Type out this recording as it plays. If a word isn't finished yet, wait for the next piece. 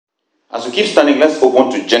As we keep standing, let's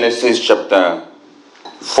open to Genesis chapter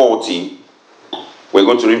 40. We're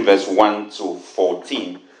going to read verse 1 to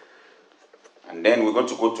 14. And then we're going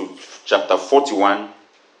to go to chapter 41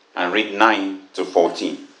 and read 9 to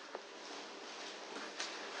 14.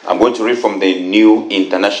 I'm going to read from the New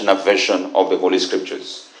International Version of the Holy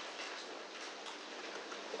Scriptures.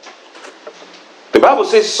 The Bible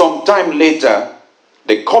says, sometime later,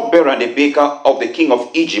 the cupbearer and the baker of the king of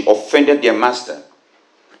Egypt offended their master,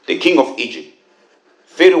 the king of Egypt.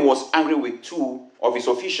 Pharaoh was angry with two of his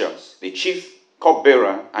officials, the chief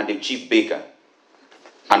cupbearer and the chief baker,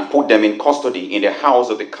 and put them in custody in the house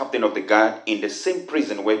of the captain of the guard in the same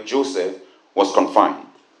prison where Joseph was confined.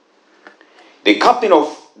 The captain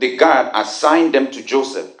of the guard assigned them to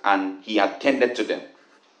Joseph, and he attended to them.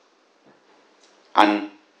 And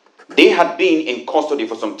they had been in custody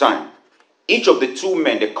for some time. Each of the two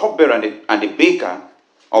men, the cupbearer and the baker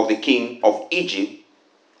of the king of Egypt,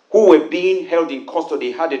 who were being held in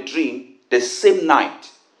custody, had a dream the same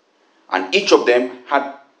night, and each of them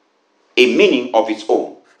had a meaning of its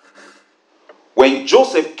own. When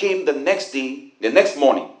Joseph came the next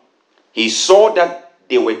morning, he saw that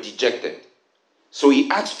they were dejected. So he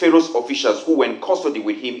asked Pharaoh's officials who were in custody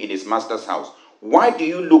with him in his master's house, "Why do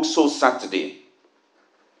you look so sad today?"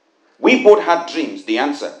 "We both had dreams," they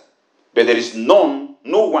answered, "but there is no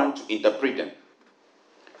one to interpret them."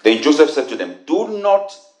 Then Joseph said to them,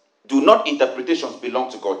 Do not interpretations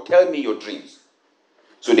belong to God. Tell me your dreams."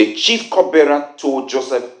 So the chief cupbearer told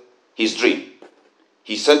Joseph his dream.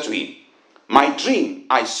 He said to him, "My dream,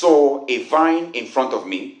 I saw a vine in front of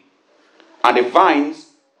me, and the vines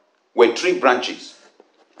were 3 branches.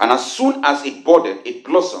 And as soon as it budded, it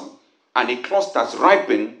blossomed, and the clusters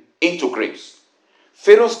ripened into grapes.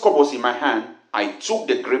 Pharaoh's cup was in my hand. I took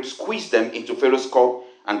the grapes, squeezed them into Pharaoh's cup,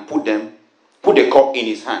 and put the cup in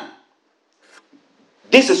his hand."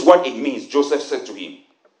 "This is what it means," Joseph said to him.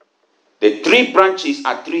 "The 3 branches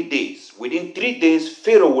are 3 days. Within 3 days,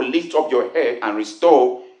 Pharaoh will lift up your head and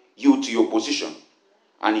restore you to your position.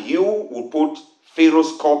 And you will put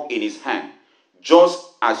Pharaoh's cup in his hand, just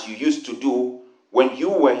as you used to do when you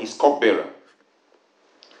were his cupbearer."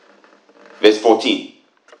 Verse 14.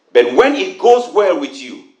 "But when it goes well with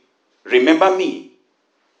you, remember me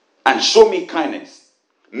and show me kindness.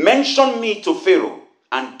 Mention me to Pharaoh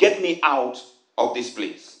and get me out of this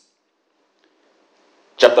place."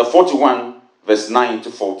 Chapter 41, verse 9 to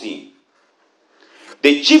 14.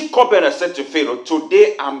 The chief cupbearer said to Pharaoh,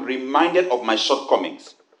 "Today I'm reminded of my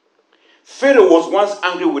shortcomings. Pharaoh was once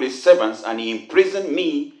angry with his servants, and he imprisoned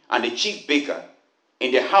me and the chief baker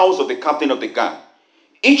in the house of the captain of the guard.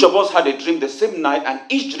 Each of us had a dream the same night, and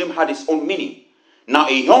each dream had its own meaning. Now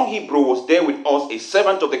a young Hebrew was there with us, a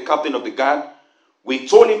servant of the captain of the guard. We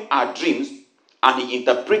told him our dreams, and he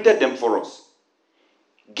interpreted them for us,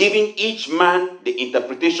 giving each man the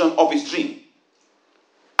interpretation of his dream.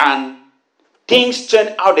 And things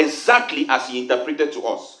turned out exactly as he interpreted to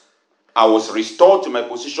us. I was restored to my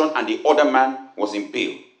position, and the other man was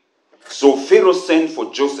impaled. So Pharaoh sent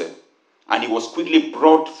for Joseph, and he was quickly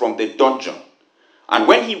brought from the dungeon. And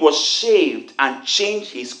when he was shaved and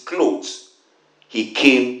changed his clothes, he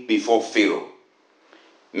came before Pharaoh."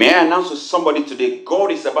 May I announce to somebody today, God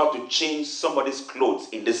is about to change somebody's clothes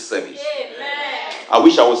in this service. Amen. I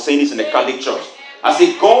wish I was saying this in the Catholic Church. I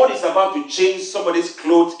say, God is about to change somebody's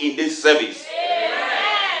clothes in this service.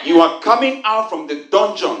 Amen. You are coming out from the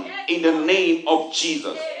dungeon in the name of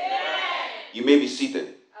Jesus. Amen. You may be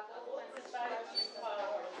seated.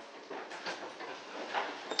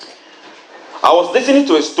 I was listening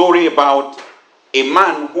to a story about a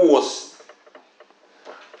man who was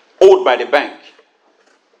owed by the bank.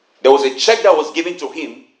 There was a check that was given to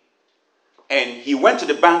him, and he went to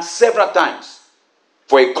the bank several times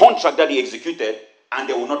for a contract that he executed, and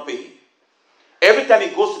they will not pay him. Every time he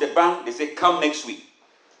goes to the bank, they say, "Come next week.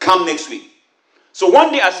 Come next week." So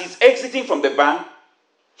one day as he's exiting from the bank,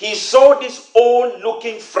 he saw this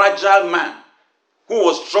old-looking, fragile man who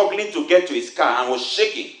was struggling to get to his car and was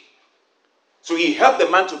shaking. So he helped the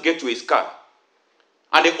man to get to his car.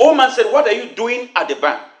 And the old man said, "What are you doing at the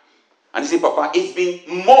bank?" And he said, "Papa, it's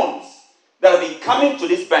been months that I've been coming to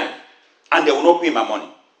this bank, and they will not pay my money."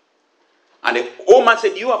 And the old man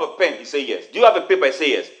said, "Do you have a pen?" He said, "Yes." "Do you have a paper?" He said,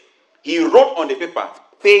 "Yes." He wrote on the paper,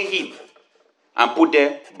 "Pay him," and put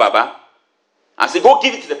there, "Baba," and said, "Go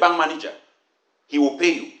give it to the bank manager. He will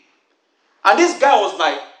pay you." And this guy was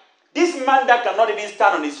like, this man that cannot even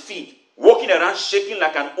stand on his feet, walking around shaking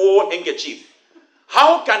like an old handkerchief,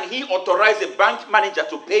 how can he authorize a bank manager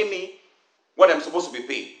to pay me what I'm supposed to be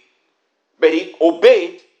paid? But he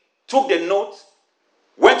obeyed, took the note,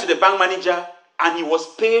 went to the bank manager, and he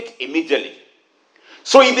was paid immediately.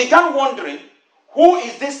 So he began wondering, who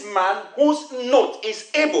is this man whose note is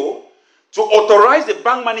able to authorize the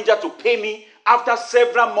bank manager to pay me after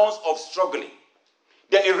several months of struggling?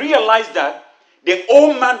 Then he realized that the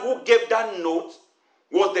old man who gave that note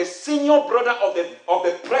was the senior brother of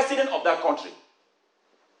the president of that country.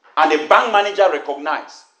 And the bank manager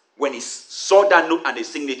recognized when he saw that note and the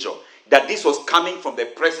signature that this was coming from the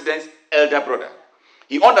president's elder brother.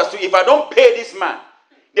 He understood, if I don't pay this man,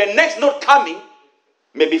 the next note coming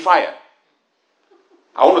may be fired.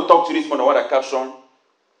 I want to talk to you this morning what I caption,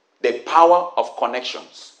 the power of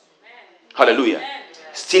connections. Amen. Hallelujah. Amen.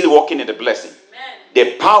 Still walking in the blessing. Amen.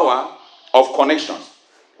 The power of connections.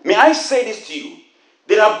 May I say this to you?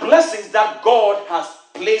 There are blessings that God has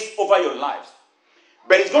placed over your lives.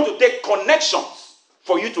 But it's going to take connections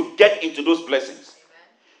for you to get into those blessings.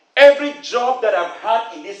 Amen. Every job that I've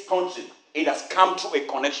had in this country, it has come through a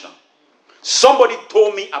connection. Somebody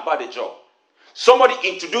told me about the job. Somebody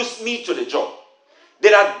introduced me to the job.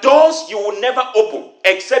 There are doors you will never open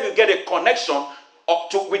except you get a connection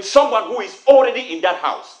with someone who is already in that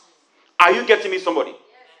house. Are you getting me, somebody? Yes.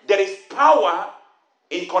 There is power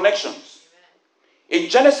in connections. In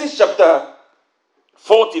Genesis chapter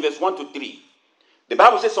 40, verse 1 to 3, the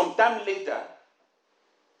Bible says sometime later,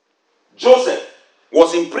 Joseph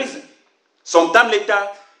was in prison. Sometime later,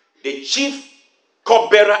 the chief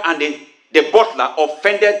cupbearer and the butler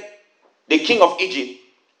offended the king of Egypt,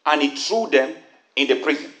 and he threw them in the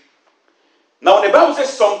prison. Now, the Bible says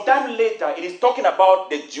sometime later, it is talking about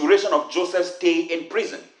the duration of Joseph's stay in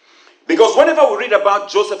prison. Because whenever we read about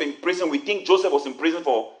Joseph in prison, we think Joseph was in prison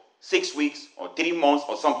for 6 weeks or 3 months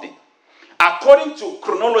or something. According to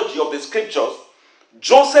chronology of the scriptures,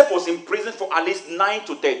 Joseph was in prison for at least 9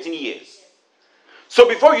 to 13 years. So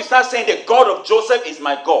before you start saying the God of Joseph is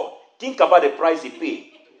my God, think about the price he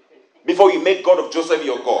paid before you make God of Joseph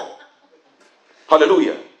your God.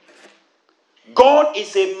 Hallelujah. God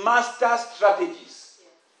is a master strategist.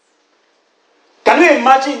 Can you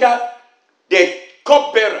imagine that the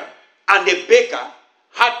cupbearer and the baker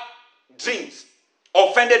had dreams,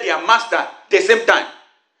 offended their master at the same time?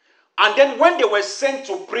 And then when they were sent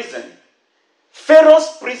to prison,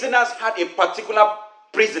 Pharaoh's prisoners had a particular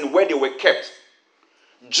prison where they were kept.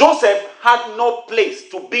 Joseph had no place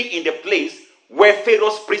to be in the place where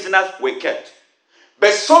Pharaoh's prisoners were kept.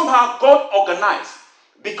 But somehow God organized,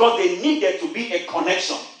 because they needed to be a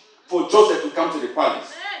connection for Joseph to come to the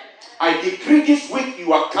palace. I decree this week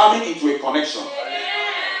you are coming into a connection.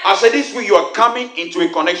 I said this week you are coming into a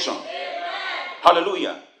connection.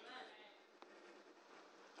 Hallelujah.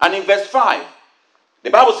 And in verse 5, the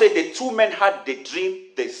Bible says the two men had the dream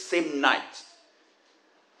the same night.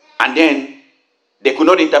 And then they could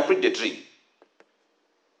not interpret the dream.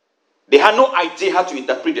 They had no idea how to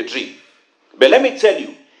interpret the dream. But let me tell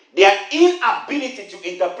you, their inability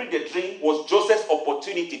to interpret the dream was Joseph's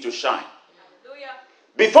opportunity to shine. Hallelujah.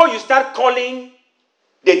 Before you start calling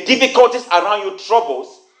the difficulties around you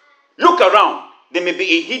troubles, look around. There may be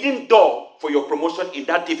a hidden door for your promotion in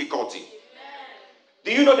that difficulty. Amen.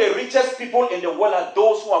 Do you know the richest people in the world are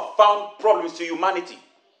those who have found problems to humanity?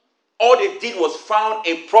 All they did was found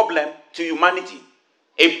a problem to humanity.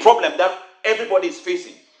 A problem that everybody is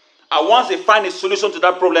facing. And once they find a solution to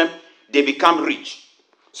that problem, they become rich.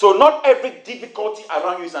 So not every difficulty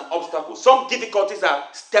around you is an obstacle. Some difficulties are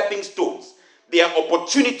stepping stones. They are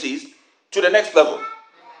opportunities to the next level.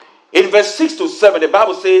 In verse 6 to 7, the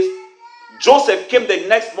Bible says, Joseph came the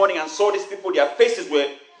next morning and saw these people, their faces were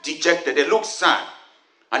dejected. They looked sad.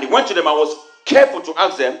 And he went to them and was careful to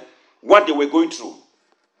ask them what they were going through.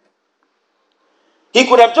 He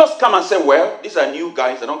could have just come and said, well, these are new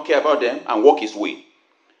guys, I don't care about them, and walk his way.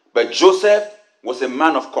 But Joseph was a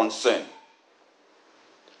man of concern.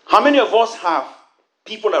 How many of us have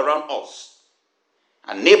people around us,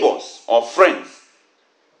 and neighbors or friends,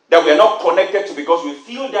 that we are not connected to because we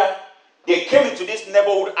feel that they came into this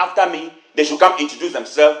neighborhood after me, they should come introduce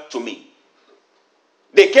themselves to me.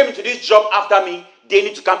 They came into this job after me, they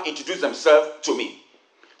need to come introduce themselves to me.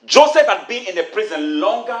 Joseph had been in the prison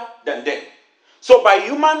longer than them. So by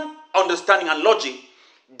human understanding and logic,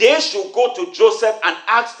 they should go to Joseph and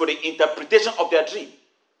ask for the interpretation of their dream.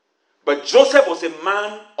 But Joseph was a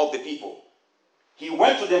man of the people. He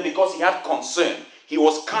went to them because he had concern. He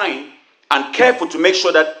was kind and careful to make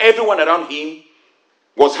sure that everyone around him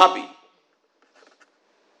was happy.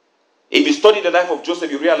 If you study the life of Joseph,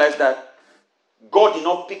 you realize that God did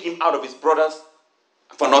not pick him out of his brothers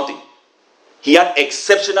for nothing. He had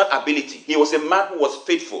exceptional ability. He was a man who was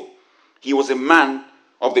faithful. He was a man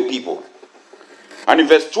of the people. And in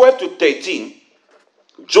verse 12 to 13,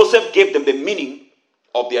 Joseph gave them the meaning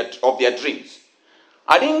of their dreams.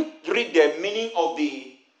 I didn't read the meaning of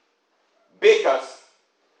the baker's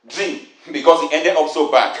dream because it ended up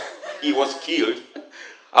so bad. He was killed.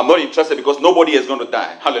 I'm not interested because nobody is going to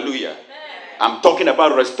die. Hallelujah. Amen. I'm talking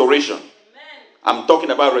about restoration. Amen. I'm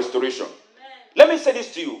talking about restoration. Amen. Let me say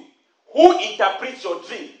this to you. Who interprets your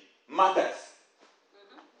dream matters.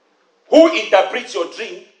 Who interprets your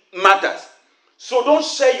dream matters. So don't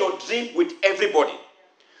share your dream with everybody.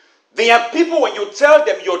 There are people, when you tell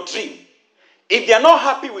them your dream, if they are not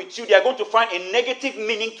happy with you, they are going to find a negative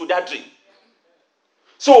meaning to that dream.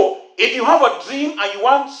 So, if you have a dream and you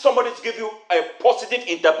want somebody to give you a positive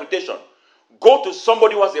interpretation, go to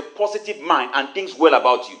somebody who has a positive mind and thinks well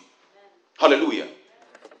about you. Hallelujah.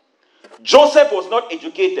 Joseph was not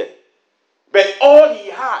educated, but all he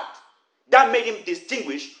had that made him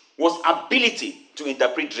distinguished was ability to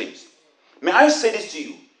interpret dreams. May I say this to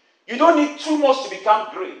you? You don't need too much to become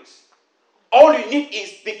great. All you need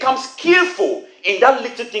is become skillful in that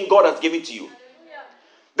little thing God has given to you.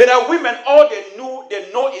 There are women, all they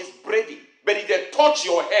know is braiding. But if they touch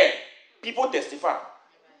your hair, people testify.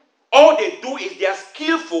 All they do is they are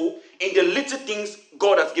skillful in the little things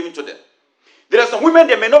God has given to them. There are some women,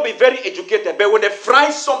 they may not be very educated, but when they fry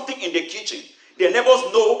something in the kitchen, they never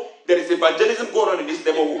know there is evangelism going on in this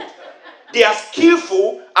neighborhood. They are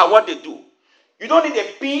skillful at what they do. You don't need a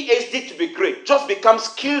PhD to be great. Just become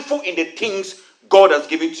skillful in the things God has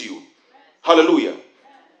given to you. Hallelujah.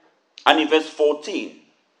 And in verse 14,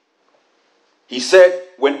 he said,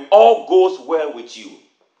 when all goes well with you,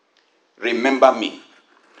 remember me.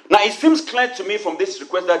 Now, it seems clear to me from this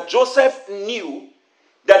request that Joseph knew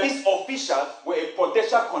that these officials were a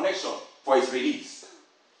potential connection for his release.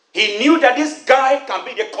 He knew that this guy can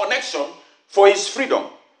be the connection for his freedom.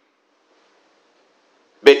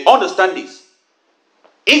 But understand this.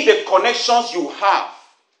 If the connections you have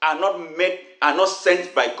are not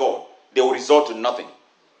sent by God, they will result in nothing.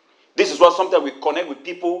 This is why sometimes we connect with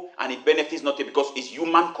people and it benefits nothing because it's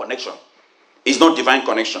human connection. It's not divine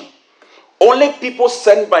connection. Only people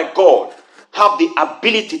sent by God have the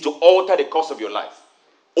ability to alter the course of your life.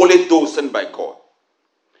 Only those sent by God.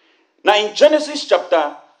 Now in Genesis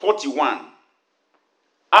chapter 41,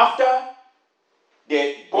 after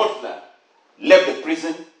the butler left the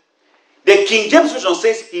prison, the King James Version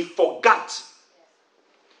says he forgot.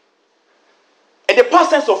 And the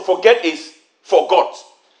past tense of forget is forgot.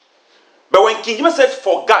 But when King James says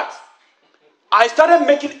forgot, I started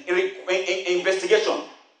making an investigation.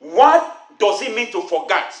 What does it mean to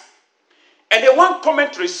forget? And the one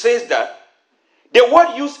commentary says that the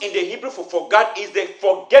word used in the Hebrew for forget is the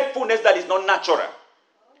forgetfulness that is not natural.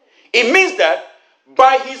 It means that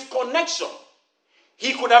by his connection,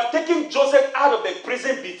 he could have taken Joseph out of the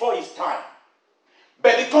prison before his time.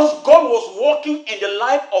 But because God was working in the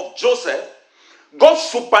life of Joseph, God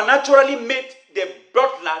supernaturally made the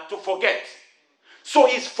butler to forget. So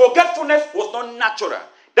his forgetfulness was not natural.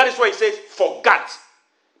 That is why he says forgot.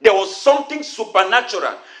 There was something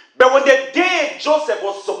supernatural. But when the day Joseph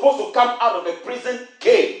was supposed to come out of the prison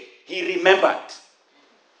came, he remembered.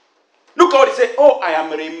 Look how he said, oh, I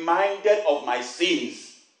am reminded of my sins.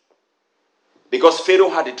 Because Pharaoh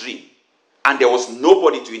had a dream and there was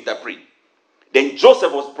nobody to interpret. Then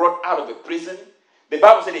Joseph was brought out of the prison. The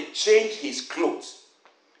Bible said he changed his clothes.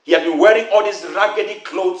 He had been wearing all these raggedy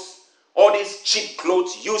clothes, all these cheap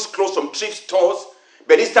clothes, used clothes from thrift stores.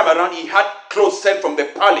 But this time around, he had clothes sent from the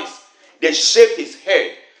palace. They shaved his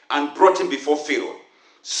head and brought him before Pharaoh.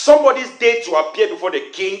 Somebody's day to appear before the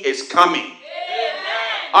king is coming. Amen.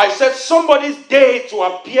 I said somebody's day to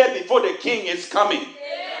appear before the king is coming. Amen.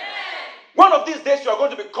 One of these days you are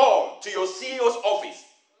going to be called to your CEO's office.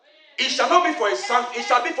 It shall not be for a sound, it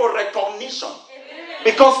shall be for recognition.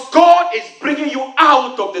 Because God is bringing you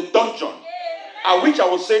out of the dungeon. I wish I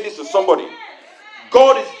was saying this to somebody.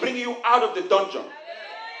 God is bringing you out of the dungeon.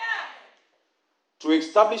 To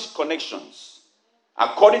establish connections,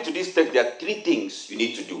 according to this text, there are three things you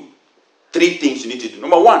need to do. Three things you need to do.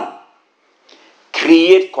 Number one,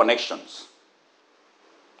 create connections.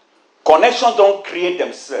 Connections don't create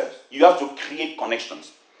themselves. You have to create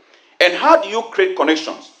connections. And how do you create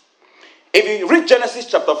connections? If you read Genesis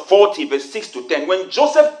chapter 40, verse 6 to 10, when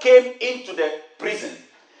Joseph came into the prison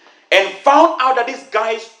and found out that these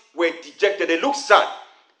guys were dejected, they looked sad,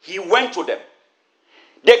 he went to them.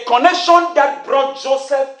 The connection that brought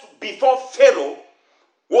Joseph before Pharaoh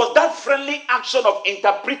was that friendly action of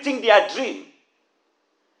interpreting their dream.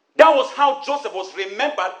 That was how Joseph was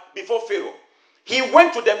remembered before Pharaoh. He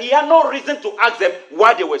went to them. He had no reason to ask them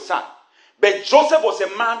why they were sad. But Joseph was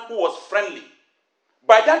a man who was friendly.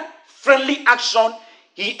 By that friendly action,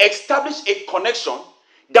 he established a connection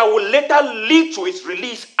that will later lead to his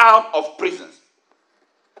release out of prisons.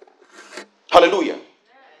 Hallelujah.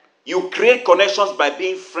 You create connections by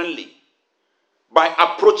being friendly, by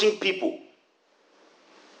approaching people.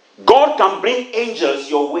 God can bring angels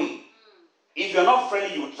your way. If you're not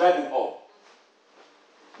friendly, you will drive him off.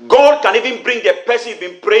 God can even bring the person you've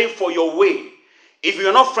been praying for your way. If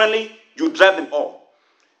you're not friendly, you drive them off.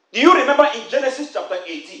 Do you remember in Genesis chapter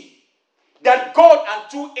 18 that God and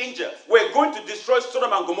two angels were going to destroy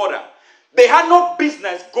Sodom and Gomorrah? They had no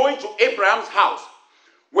business going to Abraham's house.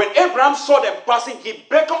 When Abraham saw them passing, he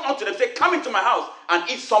beckoned unto them, said, "Come into my house and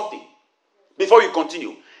eat something before you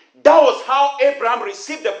continue." That was how Abraham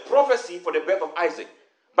received the prophecy for the birth of Isaac,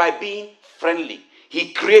 by being friendly.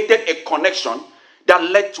 He created a connection that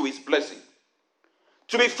led to his blessing.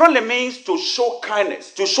 To be friendly means to show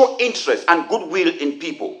kindness, to show interest and goodwill in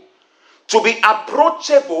people, to be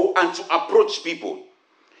approachable and to approach people.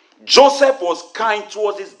 Joseph was kind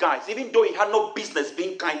towards his guys, even though he had no business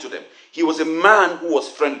being kind to them. He was a man who was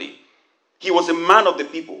friendly. He was a man of the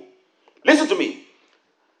people. Listen to me.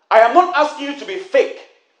 I am not asking you to be fake,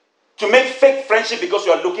 to make fake friendship because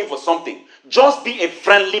you are looking for something. Just be a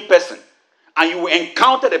friendly person, and you will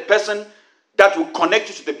encounter the person that will connect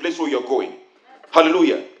you to the place where you're going.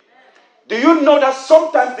 Hallelujah. Do you know that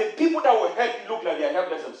sometimes the people that will help you look like they are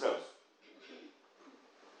helpless themselves?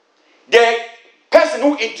 The person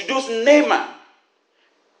who introduced Naaman,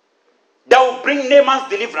 that will bring Naaman's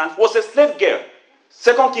deliverance, was a slave girl.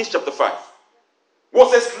 2 Kings chapter 5.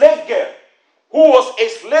 Was a slave girl who was a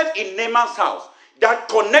slave in Naaman's house, that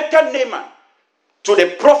connected Naaman to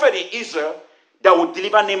the prophet in Israel that would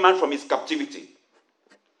deliver Naaman from his captivity.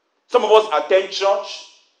 Some of us attend church,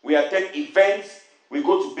 we attend events, we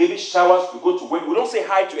go to baby showers, we go to weddings. We don't say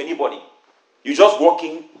hi to anybody. You just walk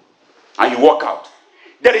in and you walk out.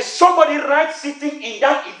 There is somebody right sitting in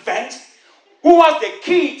that event who has the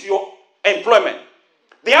key to your employment.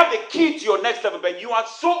 They have the key to your next level, but you are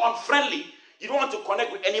so unfriendly, you don't want to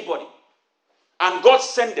connect with anybody. And God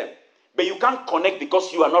sent them, but you can't connect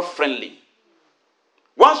because you are not friendly.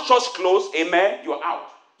 Once church closed, amen, you are out.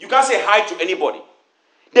 You can't say hi to anybody.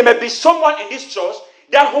 There may be someone in this church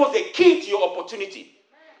that holds the key to your opportunity,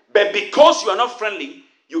 but because you are not friendly,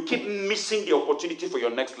 you keep missing the opportunity for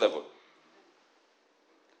your next level.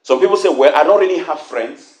 Some people say, "Well, I don't really have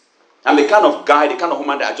friends. I'm the kind of guy, the kind of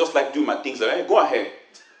woman that I just like doing my things." Hey, go ahead.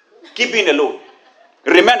 Keep being alone.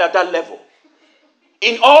 Remain at that level.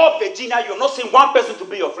 In all Virginia, you're not seeing one person to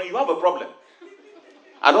be your friend. You have a problem.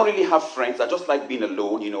 I don't really have friends. I just like being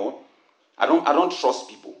alone, you know. I don't trust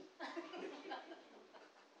people.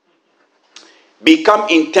 Become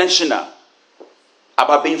intentional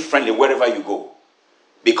about being friendly wherever you go,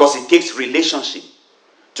 because it takes relationship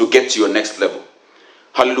to get to your next level.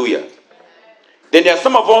 Hallelujah. Then there are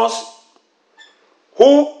some of us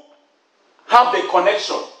who have the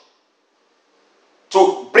connection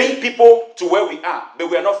to bring people to where we are, but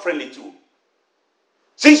we are not friendly too.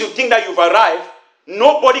 Since you think that you've arrived,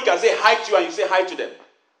 nobody can say hi to you and you say hi to them,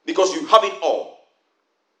 because you have it all.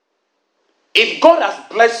 If God has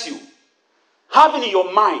blessed you, have it in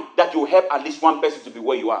your mind that you help at least one person to be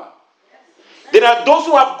where you are. There are those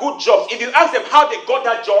who have good jobs. If you ask them how they got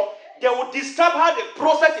that job, they will describe how the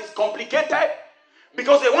process is complicated,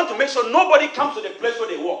 because they want to make sure nobody comes to the place where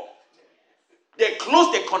they work. They close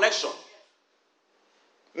the connection.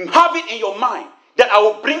 Have it in your mind that I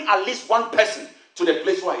will bring at least one person to the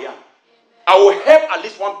place where I am. I will help at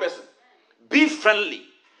least one person. Be friendly,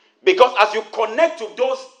 because as you connect to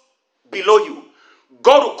those below you,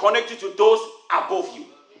 God will connect you to those above you.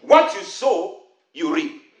 What you sow, you reap.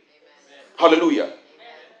 Amen. Hallelujah. Amen.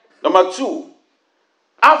 Number 2,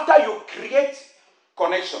 after you create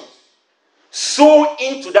connections, sow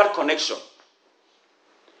into that connection.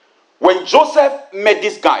 When Joseph met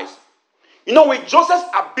these guys, you know, with Joseph's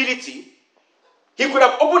ability, he could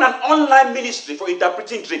have opened an online ministry for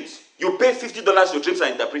interpreting dreams. You pay $50, your dreams are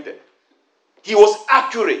interpreted. He was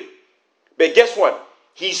accurate. But guess what?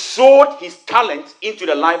 He sold his talent into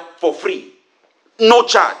the life for free. No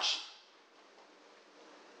charge.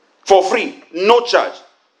 For free. No charge.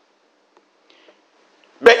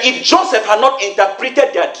 But if Joseph had not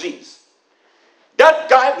interpreted their dreams, that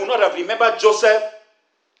guy would not have remembered Joseph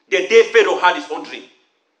the day Pharaoh had his own dream.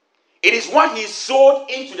 It is what he sold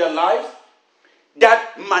into their life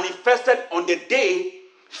that manifested on the day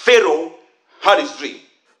Pharaoh had his dream.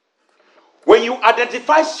 When you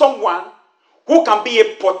identify someone who can be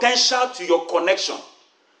a potential to your connection,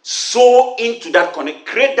 sow into that connection,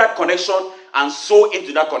 create that connection and sow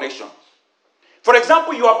into that connection. For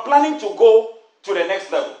example, you are planning to go to the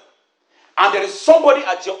next level, and there is somebody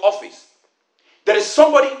at your office, there is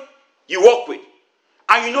somebody you work with,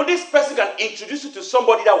 and you know this person can introduce you to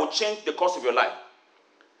somebody that will change the course of your life.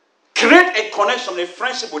 Create a connection, a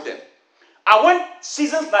friendship with them. And when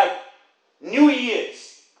seasons like New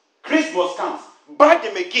Year's, Christmas comes, buy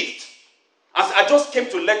them a gift. As I just came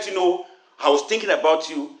to let you know, I was thinking about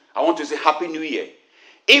you. I want to say Happy New Year.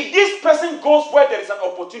 If this person goes where there is an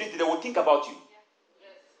opportunity, they will think about you.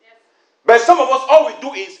 Yes. But some of us, all we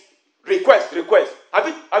do is request. Have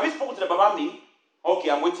you spoken to the Babami? Okay,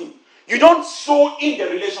 I'm waiting. You don't sow in the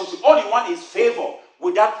relationship. All you want is favor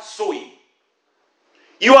without sowing.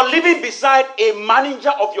 You are living beside a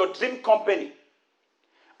manager of your dream company.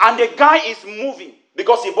 And the guy is moving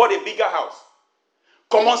because he bought a bigger house.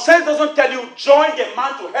 Common sense doesn't tell you, join the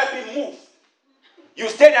man to help him move. You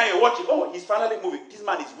stay there and you watch it. Oh, he's finally moving. This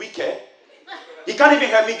man is weak, eh? He can't even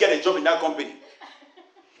help me get a job in that company.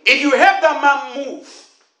 If you help that man move,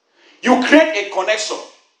 you create a connection.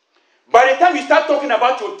 By the time you start talking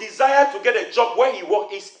about your desire to get a job where he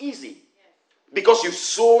works, it's easy. Because you've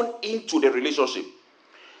sown into the relationship.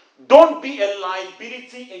 Don't be a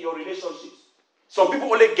liability in your relationships. Some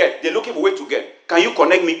people only they're looking for a way to get. Can you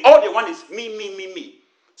connect me? All they want is me.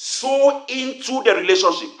 Sow into the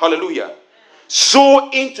relationship. Hallelujah. Sow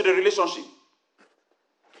into the relationship.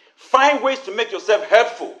 Find ways to make yourself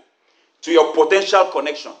helpful to your potential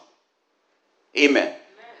connection. Amen.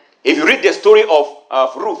 If you read the story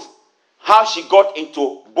of Ruth, how she got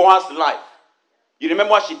into Boaz's life, you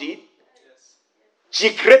remember what she did? Yes.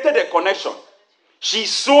 She created a connection. She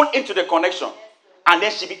sowed into the connection. And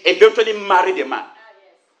then she eventually married a man.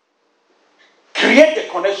 Create the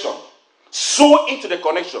connection. Sow into the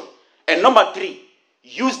connection. And number 3,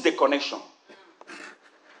 use the connection.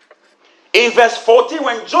 In verse 14,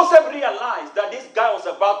 when Joseph realized that this guy was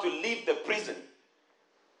about to leave the prison,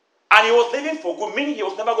 and he was leaving for good, meaning he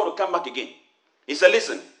was never going to come back again, he said,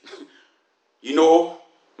 listen, you know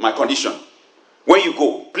my condition. When you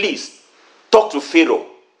go, please talk to Pharaoh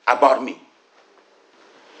about me.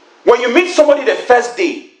 When you meet somebody the first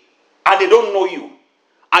day and they don't know you,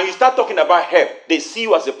 and you start talking about help, they see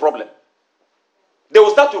you as a problem. They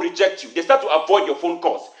will start to reject you. They start to avoid your phone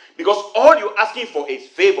calls. Because all you're asking for is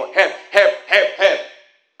favor, help.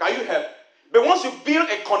 Can you help? But once you build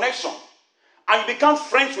a connection and you become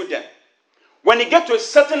friends with them, when you get to a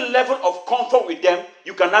certain level of comfort with them,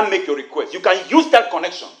 you can now make your request. You can use that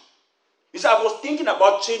connection. You say, I was thinking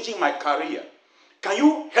about changing my career. Can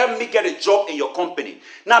you help me get a job in your company?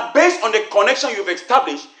 Now, based on the connection you've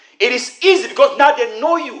established, it is easy because now they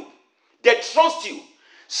know you. They trust you.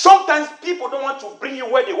 Sometimes people don't want to bring you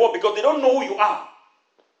where they work because they don't know who you are.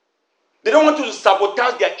 They don't want you to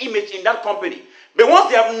sabotage their image in that company. But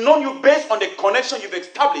once they have known you based on the connection you've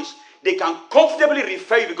established, they can comfortably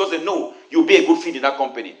refer you because they know you'll be a good fit in that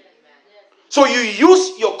company. So you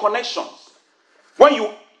use your connections. When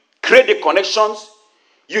you create the connections,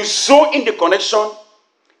 you sow in the connection,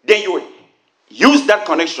 then you use that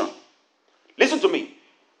connection. Listen to me.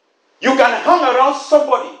 You can hang around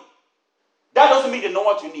somebody. That doesn't mean they know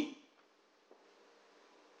what you need.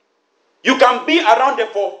 You can be around them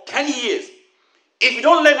for 10 years. If you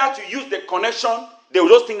don't learn how to use the connection, they will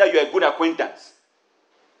just think that you're a good acquaintance.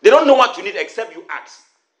 They don't know what you need except you ask.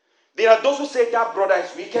 There are those who say, that brother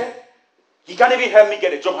is wicked. He can't even help me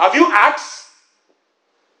get a job. Have you asked?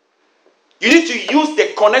 You need to use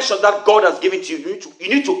the connection that God has given to you. You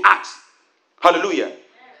need to ask. Hallelujah.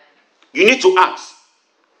 You need to ask.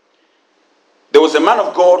 There was a man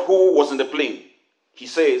of God who was in the plane. He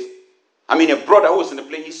says, a brother who was in the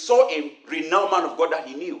plane, he saw a renowned man of God that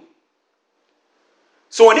he knew.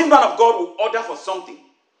 So when this man of God would order for something,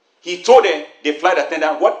 he told the flight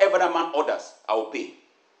attendant, whatever that man orders, I will pay.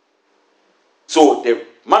 So the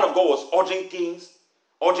man of God was ordering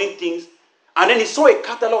things, and then he saw a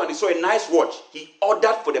catalog and he saw a nice watch. He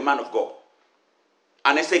ordered for the man of God.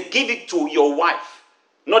 And I said, give it to your wife,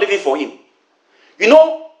 not even for him. You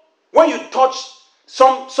know, when you touch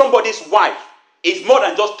somebody's wife, it's more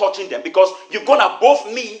than just touching them because you've gone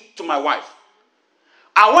above me to my wife.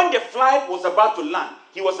 And when the flight was about to land,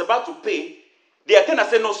 he was about to pay, the attendant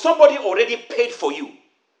said, no, somebody already paid for you.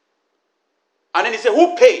 And then he said,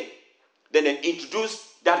 who paid? Then they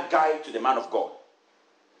introduced that guy to the man of God.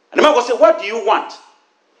 And the man of God said, what do you want?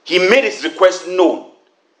 He made his request known.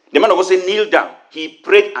 The man of God said, kneel down. He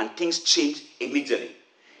prayed and things changed immediately.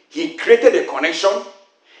 He created a connection.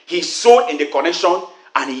 He sowed in the connection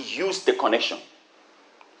and he used the connection.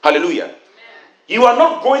 Hallelujah. Amen. You are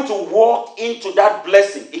not going to walk into that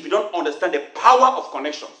blessing if you don't understand the power of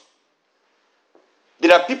connections.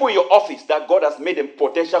 There are people in your office that God has made them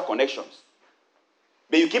potential connections.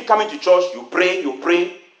 But you keep coming to church, you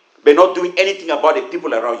pray, but not doing anything about the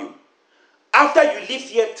people around you. After you leave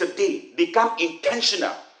here today, become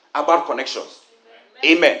intentional about connections.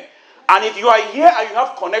 Amen. And if you are here and you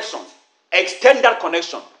have connections, extend that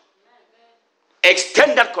connection.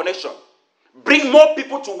 Extend that connection. Bring more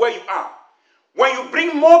people to where you are. When you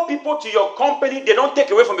bring more people to your company, they don't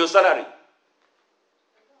take away from your salary.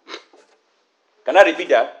 Can I repeat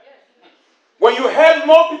that? When you help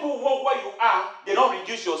more people work where you are, they don't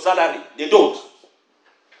reduce your salary. They don't.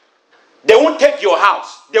 They won't take your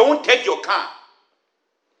house. They won't take your car.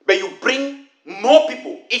 But you bring more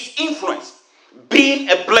people. It's influence. Being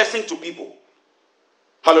a blessing to people.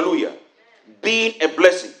 Hallelujah. Being a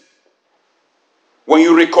blessing. When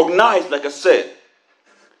you recognize, like I said,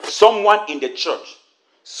 someone in the church,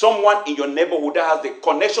 someone in your neighborhood that has the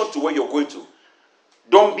connection to where you're going to,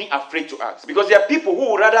 don't be afraid to ask. Because there are people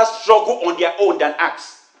who would rather struggle on their own than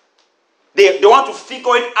ask. They want to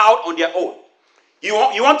figure it out on their own. You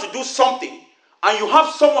want to do something, and you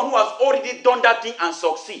have someone who has already done that thing and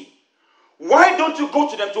succeed. Why don't you go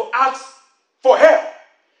to them to ask for help?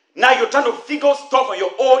 Now you're trying to figure stuff on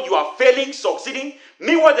your own. You are failing, succeeding.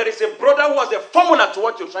 Meanwhile, there is a brother who has a formula to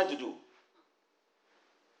what you're trying to do.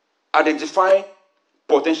 Identify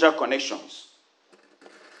potential connections.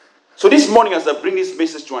 So this morning, as I bring this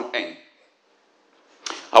message to an end,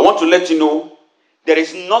 I want to let you know there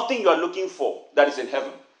is nothing you are looking for that is in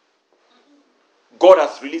heaven. God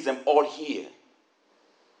has released them all here.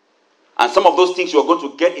 And some of those things you are going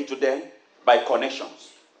to get into them by connections.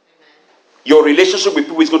 Your relationship with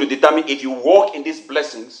people is going to determine if you walk in these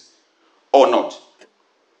blessings or not.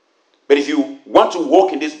 But if you want to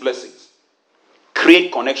walk in these blessings,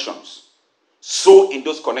 create connections, sow in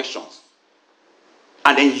those connections,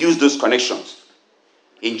 and then use those connections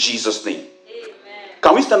in Jesus' name. Amen.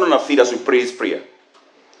 Can we stand on our feet as we pray this prayer?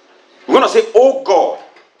 We're going to say, oh God,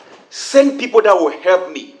 send people that will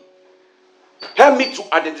help me. Help me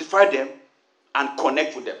to identify them and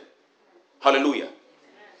connect with them. Hallelujah.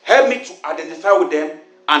 Help me to identify with them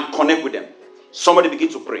and connect with them. Somebody begin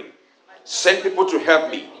to pray. Send people to help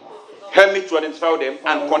me. Help me to identify with them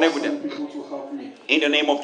and connect with them. In the name of